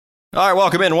All right,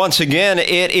 welcome in once again.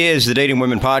 It is the Dating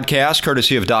Women Podcast,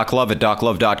 courtesy of Doc Love at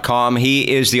doclove.com. He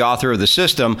is the author of The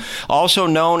System, also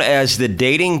known as the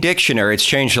Dating Dictionary. It's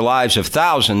changed the lives of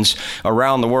thousands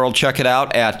around the world. Check it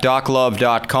out at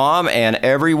doclove.com. And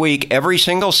every week, every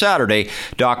single Saturday,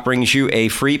 Doc brings you a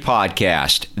free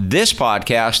podcast. This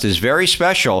podcast is very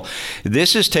special.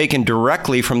 This is taken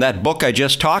directly from that book I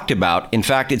just talked about. In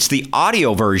fact, it's the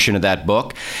audio version of that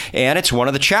book, and it's one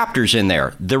of the chapters in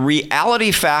there, The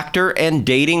Reality Factor and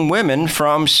Dating Women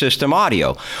from System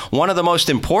Audio. One of the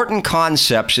most important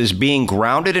concepts is being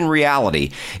grounded in reality.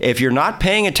 If you're not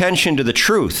paying attention to the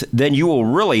truth, then you will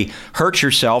really hurt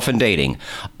yourself in dating.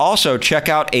 Also, check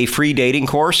out a free dating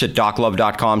course at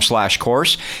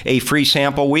doclove.com/course, a free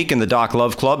sample week in the Doc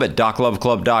Love Club at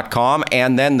docloveclub.com,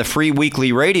 and then the free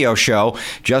weekly radio show.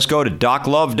 Just go to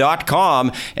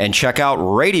doclove.com and check out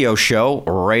Radio Show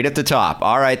right at the top.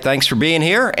 All right, thanks for being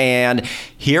here, and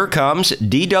here comes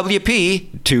DWP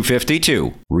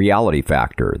 252. Reality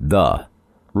Factor. The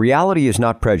reality is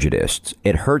not prejudiced.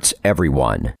 It hurts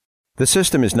everyone. The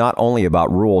system is not only about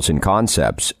rules and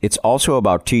concepts, it's also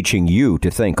about teaching you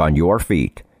to think on your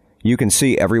feet. You can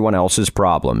see everyone else's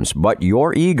problems, but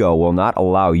your ego will not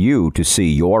allow you to see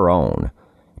your own.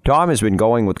 Tom has been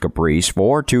going with Caprice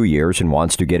for 2 years and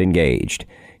wants to get engaged.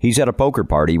 He's at a poker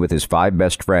party with his 5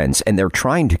 best friends, and they're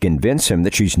trying to convince him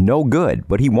that she's no good,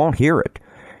 but he won't hear it.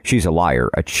 She's a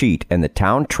liar, a cheat, and the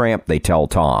town tramp, they tell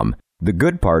Tom. The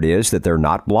good part is that they're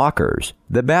not blockers.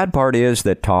 The bad part is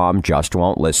that Tom just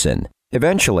won't listen.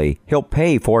 Eventually, he'll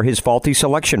pay for his faulty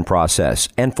selection process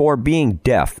and for being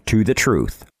deaf to the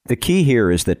truth. The key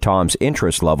here is that Tom's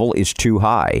interest level is too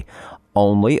high.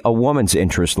 Only a woman's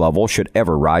interest level should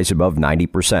ever rise above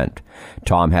 90%.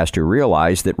 Tom has to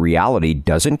realize that reality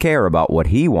doesn't care about what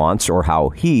he wants or how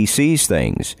he sees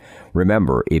things.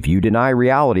 Remember, if you deny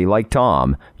reality like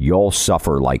Tom, you'll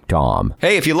suffer like Tom.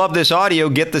 Hey, if you love this audio,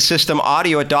 get the System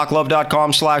Audio at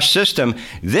doclove.com/system.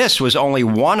 This was only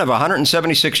one of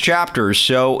 176 chapters,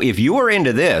 so if you are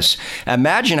into this,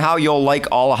 imagine how you'll like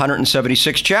all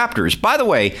 176 chapters. By the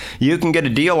way, you can get a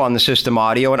deal on the System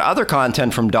Audio and other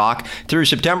content from Doc through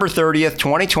September 30th,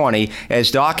 2020,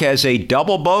 as Doc has a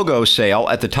double BOGO sale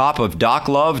at the top of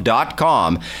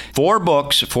doclove.com. 4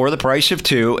 books for the price of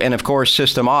 2, and of course,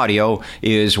 System Audio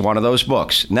is one of those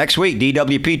books. Next week,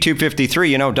 DWP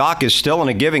 253. You know, Doc is still in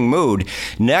a giving mood.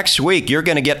 Next week, you're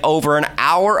going to get over an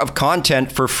hour of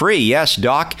content for free. Yes,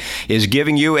 Doc is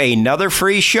giving you another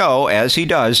free show, as he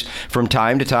does from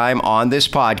time to time on this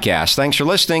podcast. Thanks for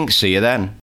listening. See you then.